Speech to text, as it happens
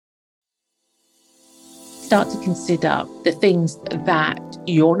start to consider the things that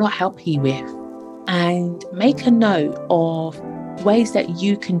you're not happy with and make a note of ways that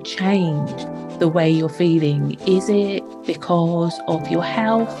you can change the way you're feeling. Is it because of your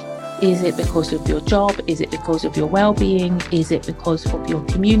health? Is it because of your job? Is it because of your well-being? Is it because of your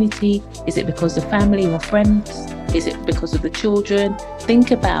community? Is it because of family or friends? Is it because of the children?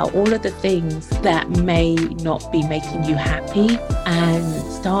 Think about all of the things that may not be making you happy and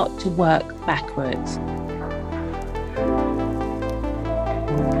start to work backwards.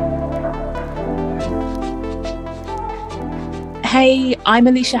 Hey, I'm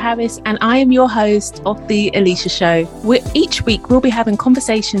Alicia Harris and I am your host of The Alicia Show, where each week we'll be having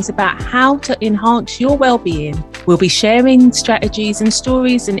conversations about how to enhance your well-being. We'll be sharing strategies and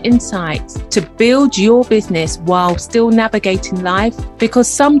stories and insights to build your business while still navigating life, because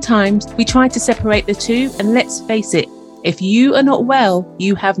sometimes we try to separate the two, and let's face it, if you are not well,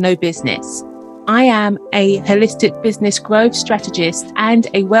 you have no business. I am a holistic business growth strategist and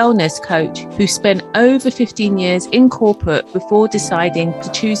a wellness coach who spent over 15 years in corporate before deciding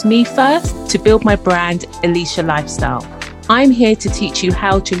to choose me first to build my brand, Alicia Lifestyle. I'm here to teach you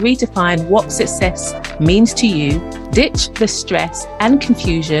how to redefine what success means to you, ditch the stress and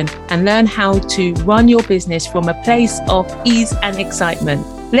confusion, and learn how to run your business from a place of ease and excitement.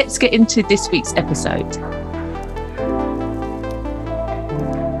 Let's get into this week's episode.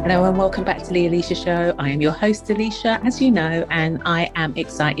 Hello and welcome back to The Alicia Show. I am your host, Alicia, as you know, and I am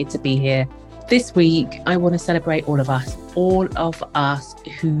excited to be here. This week, I want to celebrate all of us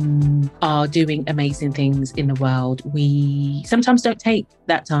who are doing amazing things in the world. We sometimes don't take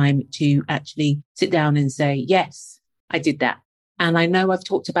that time to actually sit down and say, yes, I did that. And I know I've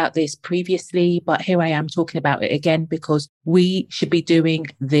talked about this previously, but here I am talking about it again because we should be doing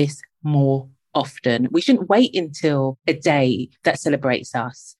this more often. We shouldn't wait until a day that celebrates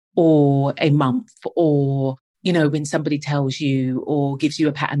us or a month or, when somebody tells you or gives you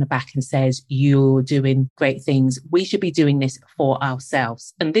a pat on the back and says you're doing great things. We should be doing this for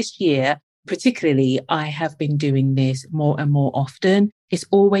ourselves. And this year, particularly, I have been doing this more and more often. It's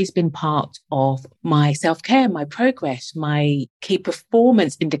always been part of my self-care, my progress, my key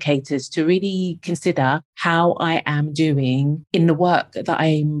performance indicators to really consider how I am doing in the work that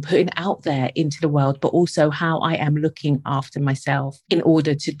I'm putting out there into the world, but also how I am looking after myself in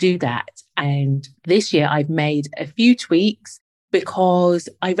order to do that. And this year I've made a few tweaks because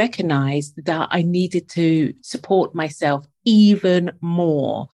I recognized that I needed to support myself even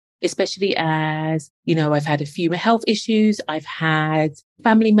more. Especially as, I've had a few health issues. I've had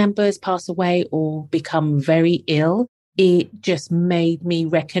family members pass away or become very ill. It just made me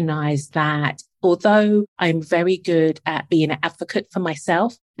recognize that although I'm very good at being an advocate for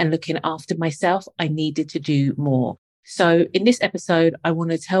myself and looking after myself, I needed to do more. So in this episode, I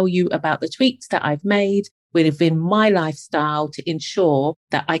want to tell you about the tweaks that I've made within my lifestyle to ensure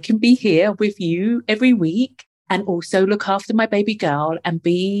that I can be here with you every week and also look after my baby girl and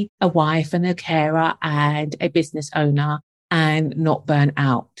be a wife and a carer and a business owner and not burn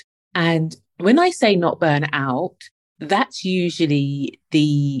out. And when I say not burn out, that's usually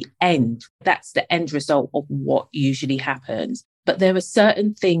the end. That's the end result of what usually happens. But there are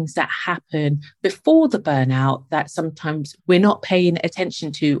certain things that happen before the burnout that sometimes we're not paying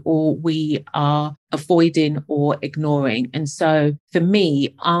attention to or we are avoiding or ignoring. And so for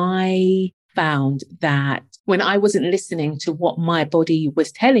me, I found that when I wasn't listening to what my body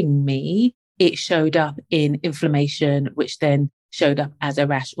was telling me, it showed up in inflammation, which then showed up as a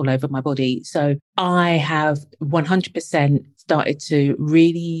rash all over my body. So I have 100% started to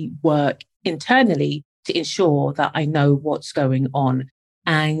really work internally to ensure that I know what's going on.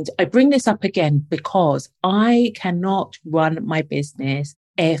 And I bring this up again because I cannot run my business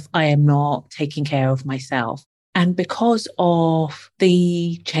if I am not taking care of myself. And because of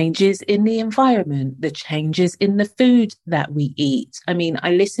the changes in the environment, the changes in the food that we eat. I mean,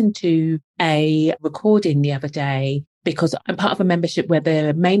 I listened to a recording the other day because I'm part of a membership where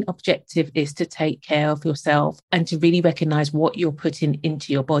the main objective is to take care of yourself and to really recognize what you're putting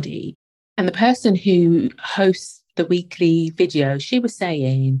into your body. And the person who hosts the weekly video, she was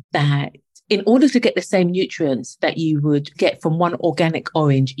saying that in order to get the same nutrients that you would get from one organic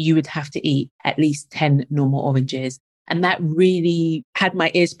orange, you would have to eat at least 10 normal oranges. And that really had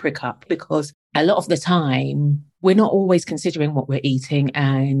my ears prick up because a lot of the time, we're not always considering what we're eating.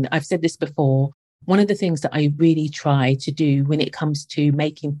 And I've said this before, one of the things that I really try to do when it comes to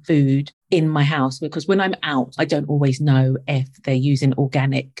making food in my house, because when I'm out, I don't always know if they're using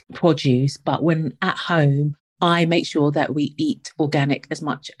organic produce, but when at home, I make sure that we eat organic as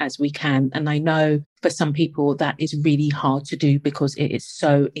much as we can. And I know for some people that is really hard to do because it is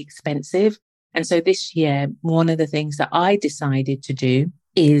so expensive. And so this year, one of the things that I decided to do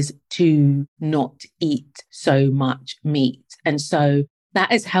is to not eat so much meat. And so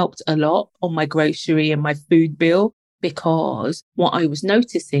that has helped a lot on my grocery and my food bill, because what I was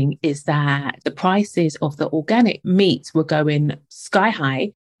noticing is that the prices of the organic meats were going sky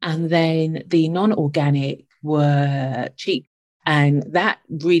high, and then the non-organic were cheap. And that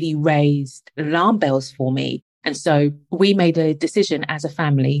really raised alarm bells for me. And so we made a decision as a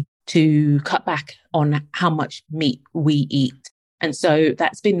family to cut back on how much meat we eat. And so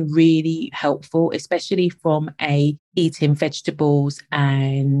that's been really helpful, especially from a eating vegetables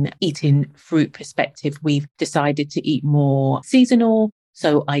and eating fruit perspective. We've decided to eat more seasonal.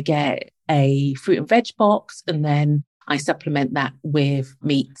 So I get a fruit and veg box, and then I supplement that with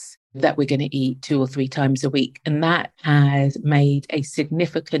meats that we're going to eat 2 or 3 times a week. And that has made a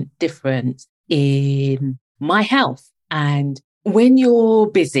significant difference in my health. And when you're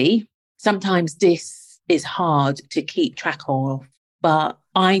busy, sometimes this is hard to keep track of. But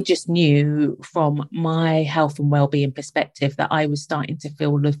I just knew from my health and well-being perspective that I was starting to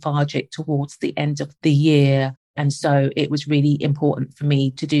feel lethargic towards the end of the year. And so it was really important for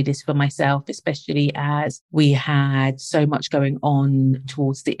me to do this for myself, especially as we had so much going on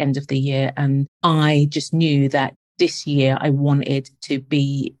towards the end of the year. And I just knew that this year I wanted to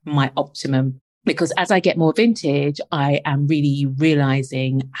be my optimum, because as I get more vintage, I am really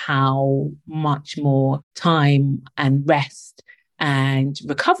realizing how much more time and rest and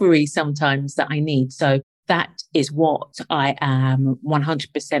recovery sometimes that I need. So that is what I am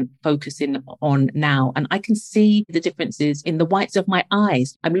 100% focusing on now. And I can see the differences in the whites of my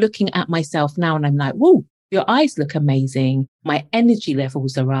eyes. I'm looking at myself now and I'm like, whoa, your eyes look amazing. My energy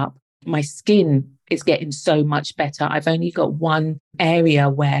levels are up. My skin is getting so much better. I've only got one area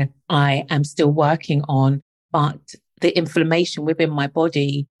where I am still working on, but the inflammation within my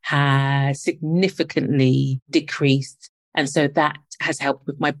body has significantly decreased. And so that has helped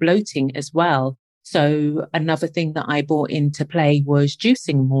with my bloating as well. So another thing that I brought into play was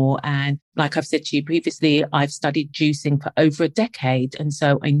juicing more. And like I've said to you previously, I've studied juicing for over a decade. And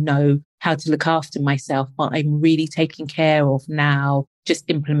so I know how to look after myself, but I'm really taking care of now, just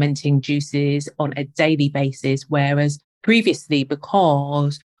implementing juices on a daily basis. Whereas previously,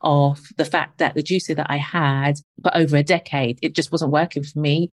 because of the fact that the juicer that I had for over a decade, it just wasn't working for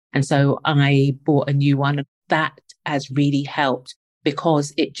me. And so I bought a new one that has really helped,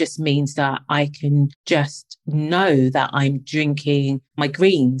 because it just means that I can just know that I'm drinking my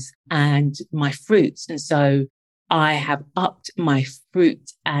greens and my fruits. And so I have upped my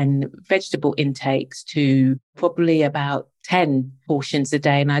fruit and vegetable intakes to probably about 10 portions a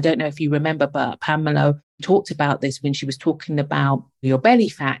day. And I don't know if you remember, but Pamela talked about this when she was talking about your belly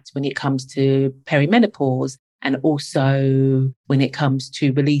fat when it comes to perimenopause, and also when it comes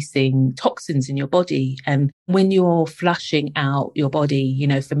to releasing toxins in your body. And when you're flushing out your body, you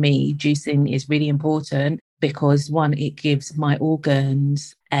know, for me, juicing is really important, because one, it gives my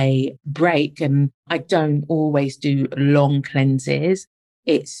organs a break, and I don't always do long cleanses.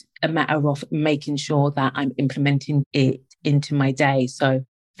 It's a matter of making sure that I'm implementing it into my day. So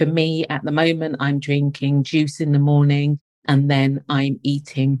for me at the moment, I'm drinking juice in the morning, and then I'm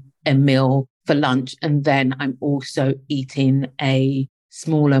eating a meal for lunch. And then I'm also eating a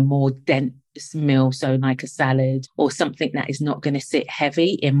smaller, more dense meal. So like a salad or something that is not going to sit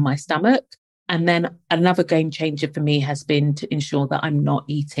heavy in my stomach. And then another game changer for me has been to ensure that I'm not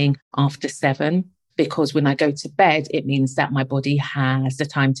eating after 7, because when I go to bed, it means that my body has the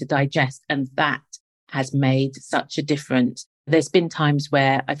time to digest. And that has made such a difference. There's been times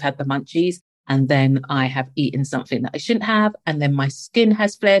where I've had the munchies and then I have eaten something that I shouldn't have, and then my skin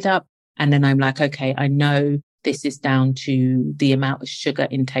has flared up. And then I'm like, okay, I know this is down to the amount of sugar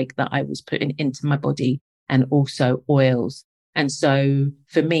intake that I was putting into my body, and also oils. And so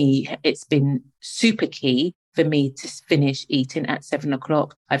for me, it's been super key for me to finish eating at 7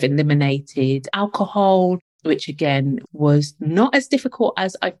 o'clock. I've eliminated alcohol, which again was not as difficult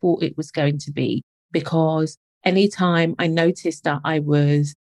as I thought it was going to be, because anytime I noticed that I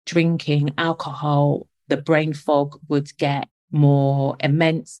was drinking alcohol, the brain fog would get more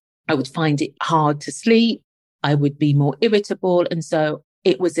immense. I would find it hard to sleep. I would be more irritable. And so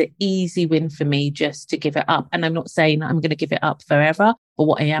it was an easy win for me just to give it up. And I'm not saying that I'm going to give it up forever, but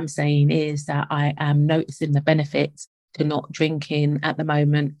what I am saying is that I am noticing the benefits to not drinking at the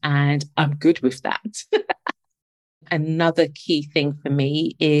moment, and I'm good with that. Another key thing for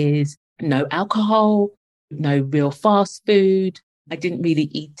me is no alcohol, no real fast food. I didn't really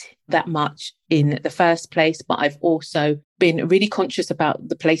eat that much in the first place, but I've also been really conscious about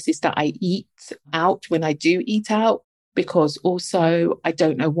the places that I eat out when I do eat out. because also I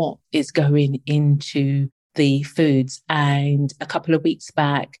don't know what is going into the foods. And a couple of weeks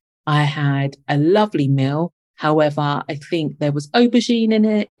back, I had a lovely meal. However, I think there was aubergine in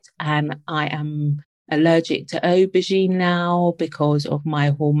it, and I am allergic to aubergine now because of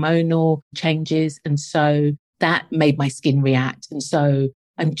my hormonal changes. And so that made my skin react. And so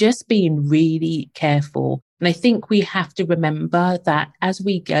I'm just being really careful. And I think we have to remember that as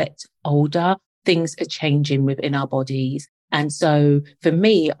we get older, things are changing within our bodies. And so for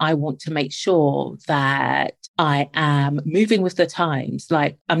me, I want to make sure that I am moving with the times.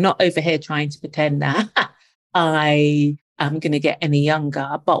 Like, I'm not over here trying to pretend that I am going to get any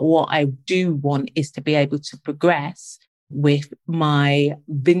younger. But what I do want is to be able to progress with my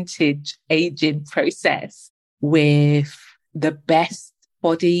vintage aging process with the best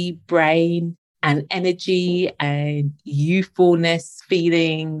body, brain, and energy and youthfulness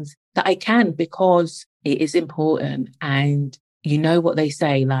feelings that I can, because it is important. And you know what they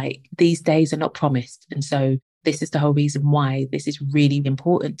say, like, these days are not promised. And so this is the whole reason why this is really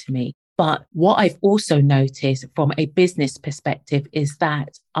important to me. But what I've also noticed from a business perspective is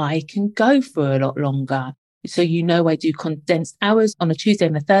that I can go for a lot longer. So, I do condensed hours on a Tuesday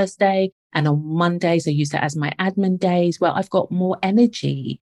and a Thursday. And on Mondays, I use that as my admin days where I've got more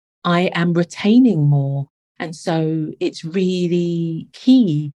energy. I am retaining more. And so it's really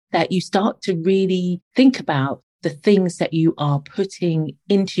key that you start to really think about the things that you are putting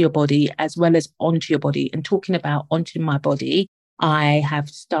into your body as well as onto your body. And talking about onto my body, I have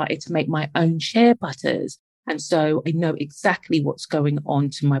started to make my own shea butters. And so I know exactly what's going on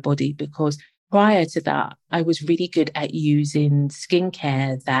to my body, because prior to that, I was really good at using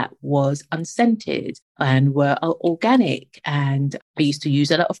skincare that was unscented and were organic. And I used to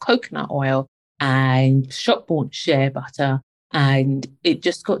use a lot of coconut oil and shop-bought shea butter. And it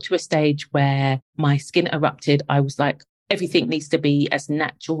just got to a stage where my skin erupted. I was like, everything needs to be as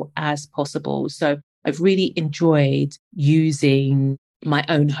natural as possible. So I've really enjoyed using my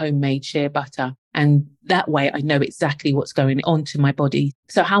own homemade shea butter. And that way I know exactly what's going on to my body.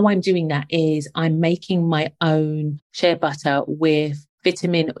 So how I'm doing that is I'm making my own shea butter with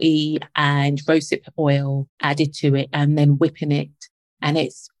vitamin E and rosehip oil added to it, and then whipping it. And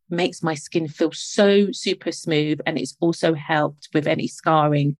it makes my skin feel so super smooth. And it's also helped with any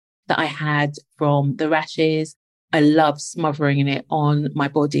scarring that I had from the rashes. I love smothering it on my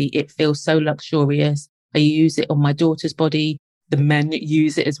body. It feels so luxurious. I use it on my daughter's body. The men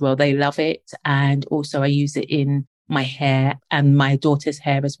use it as well. They love it. And also I use it in my hair and my daughter's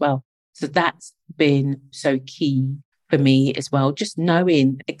hair as well. So that's been so key for me as well. Just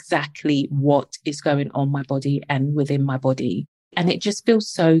knowing exactly what is going on my body and within my body. And it just feels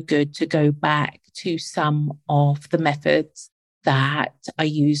so good to go back to some of the methods that I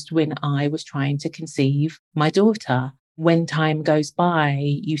used when I was trying to conceive my daughter. When time goes by,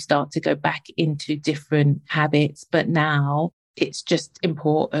 you start to go back into different habits. But now it's just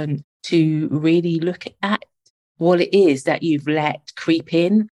important to really look at what it is that you've let creep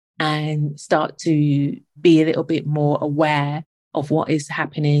in and start to be a little bit more aware of what is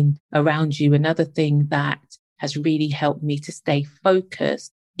happening around you. Another thing that has really helped me to stay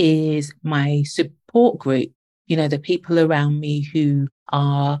focused is my support group. The people around me who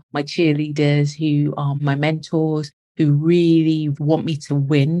are my cheerleaders, who are my mentors, who really want me to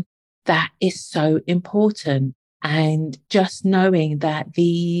win. That is so important. And just knowing that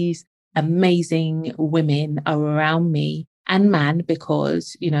these amazing women are around me, and man,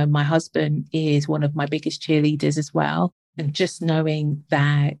 because, my husband is one of my biggest cheerleaders as well. And just knowing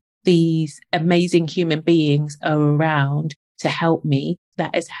that these amazing human beings are around to help me,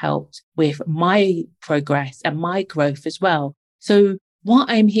 that has helped with my progress and my growth as well. So what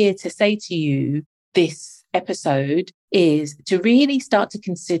I'm here to say to you this episode is to really start to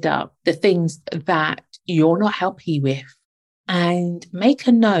consider the things that you're not happy with and make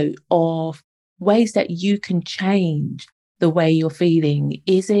a note of ways that you can change the way you're feeling.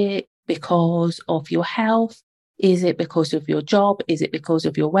 Is it because of your health? Is it because of your job? Is it because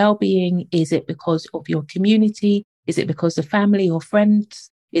of your well-being? Is it because of your community? Is it because of family or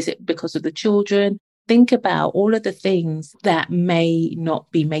friends? Is it because of the children? Think about all of the things that may not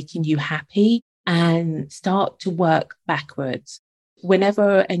be making you happy and start to work backwards.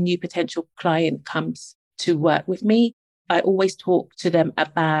 Whenever a new potential client comes to work with me, I always talk to them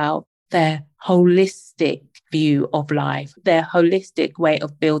about their holistic view of life, their holistic way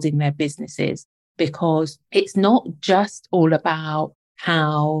of building their businesses, because it's not just all about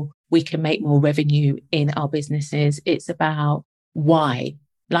how we can make more revenue in our businesses. It's about why.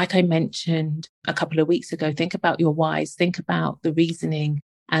 Like I mentioned a couple of weeks ago, think about your whys, think about the reasoning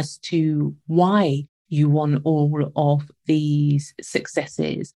as to why you want all of these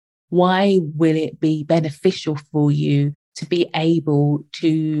successes? Why will it be beneficial for you to be able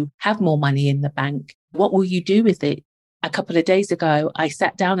to have more money in the bank? What will you do with it? A couple of days ago, I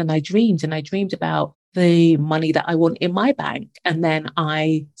sat down and I dreamed about the money that I want in my bank. And then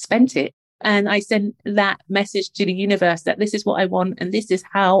I spent it. And I sent that message to the universe that this is what I want and this is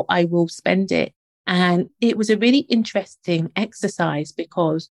how I will spend it. And it was a really interesting exercise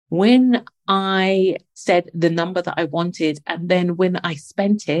because when I said the number that I wanted and then when I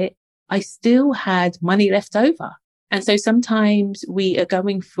spent it, I still had money left over. And so sometimes we are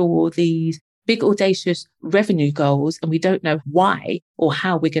going for these big, audacious revenue goals and we don't know why or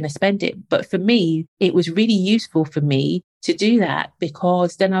how we're going to spend it. But for me, it was really useful for me to do that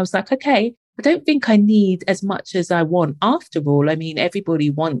because then I was like, okay, I don't think I need as much as I want. After all, I mean, everybody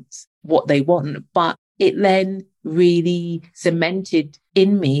wants what they want, but it then really cemented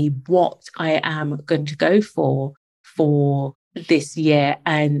in me what I am going to go for this year.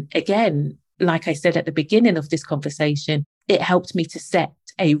 And again, like I said at the beginning of this conversation, it helped me to set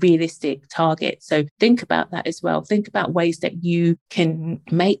a realistic target. So think about that as well. Think about ways that you can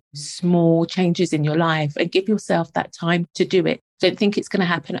make small changes in your life and give yourself that time to do it. Don't think it's going to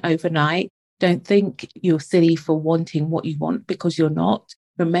happen overnight. Don't think you're silly for wanting what you want because you're not.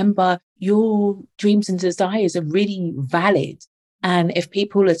 Remember, your dreams and desires are really valid. And if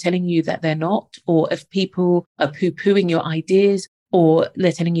people are telling you that they're not, or if people are poo-pooing your ideas, or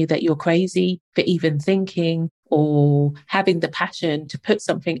they're telling you that you're crazy for even thinking or having the passion to put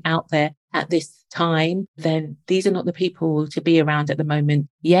something out there at this time, then these are not the people to be around at the moment.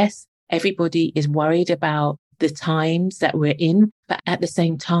 Yes, everybody is worried about the times that we're in, but at the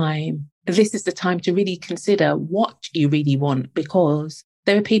same time, this is the time to really consider what you really want because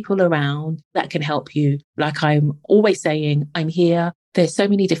there are people around that can help you. Like I'm always saying, I'm here. There's so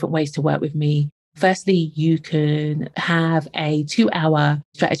many different ways to work with me. Firstly, you can have a 2-hour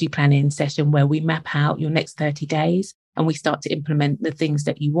strategy planning session where we map out your next 30 days and we start to implement the things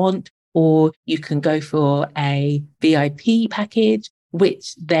that you want. Or you can go for a VIP package,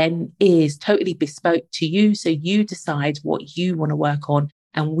 which then is totally bespoke to you. So you decide what you want to work on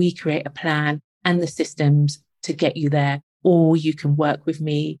and we create a plan and the systems to get you there. Or you can work with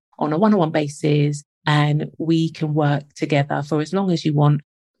me on a one-on-one basis and we can work together for as long as you want.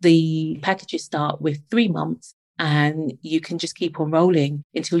 The packages start with 3 months and you can just keep on rolling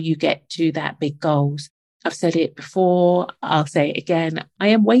until you get to that big goals. I've said it before. I'll say it again. I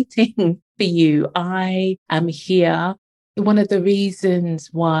am waiting for you. I am here. One of the reasons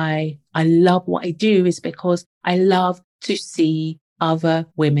why I love what I do is because I love to see other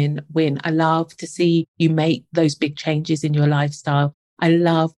women win. I love to see you make those big changes in your lifestyle. I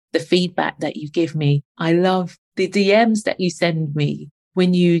love the feedback that you give me. I love the DMs that you send me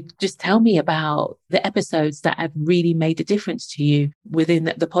when you just tell me about the episodes that have really made a difference to you within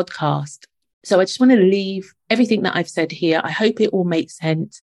the podcast. So I just want to leave everything that I've said here. I hope it all makes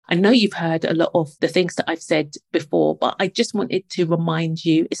sense. I know you've heard a lot of the things that I've said before, but I just wanted to remind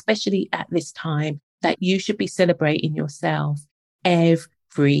you, especially at this time, that you should be celebrating yourself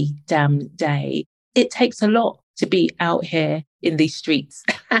every damn day. It takes a lot to be out here in these streets,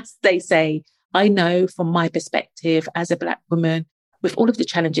 as they say. I know from my perspective as a Black woman, with all of the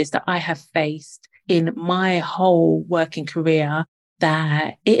challenges that I have faced in my whole working career,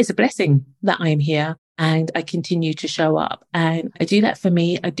 that it is a blessing that I am here and I continue to show up. And I do that for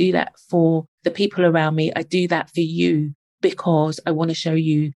me. I do that for the people around me. I do that for you because I want to show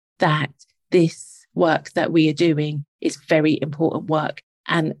you that this work that we are doing is very important work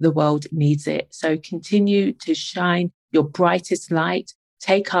and the world needs it. So continue to shine your brightest light.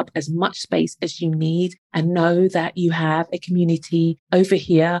 Take up as much space as you need and know that you have a community over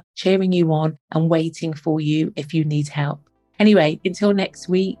here cheering you on and waiting for you if you need help. Anyway, until next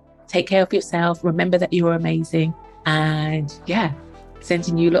week, take care of yourself. Remember that you are amazing. And yeah,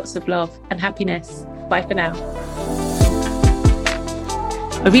 sending you lots of love and happiness. Bye for now.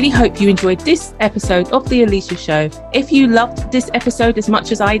 I really hope you enjoyed this episode of The Alicia Show. If you loved this episode as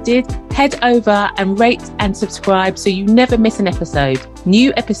much as I did, head over and rate and subscribe so you never miss an episode.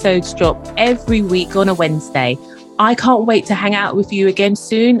 New episodes drop every week on a Wednesday. I can't wait to hang out with you again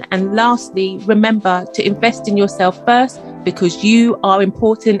soon. And lastly, remember to invest in yourself first because you are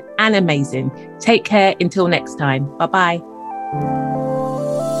important and amazing. Take care until next time. Bye-bye.